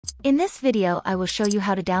In this video I will show you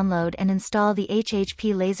how to download and install the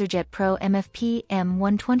HP LaserJet Pro MFP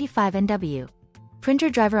M125nw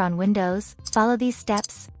printer driver on Windows. Follow these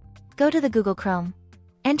steps. Go to the Google Chrome.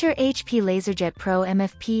 Enter HP LaserJet Pro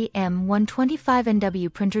MFP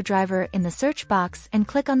M125nw printer driver in the search box and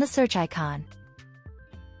click on the search icon.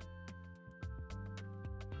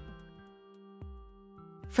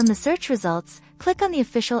 From the search results, click on the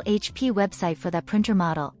official HP website for that printer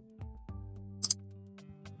model.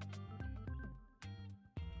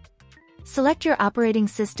 Select your operating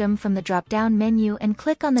system from the drop-down menu and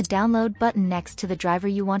click on the Download button next to the driver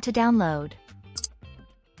you want to download.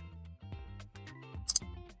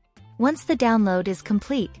 Once the download is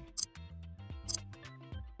complete,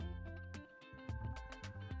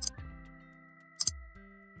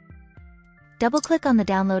 double-click on the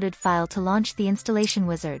downloaded file to launch the installation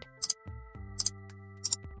wizard.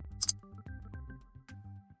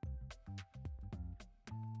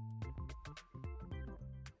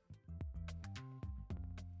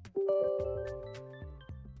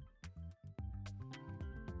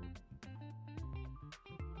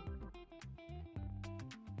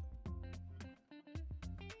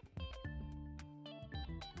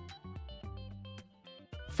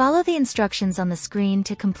 Follow the instructions on the screen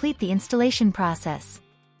to complete the installation process.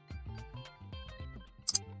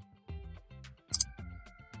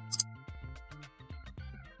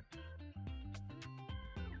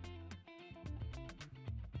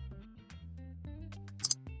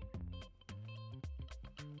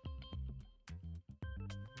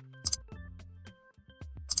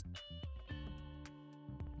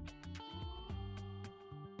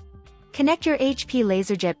 Connect your HP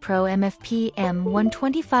LaserJet Pro MFP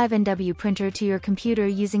M125nw printer to your computer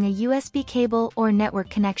using a USB cable or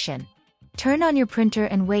network connection. Turn on your printer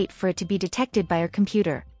and wait for it to be detected by your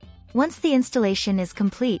computer. Once the installation is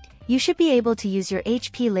complete, you should be able to use your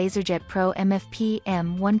HP LaserJet Pro MFP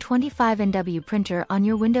M125nw printer on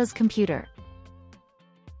your Windows computer.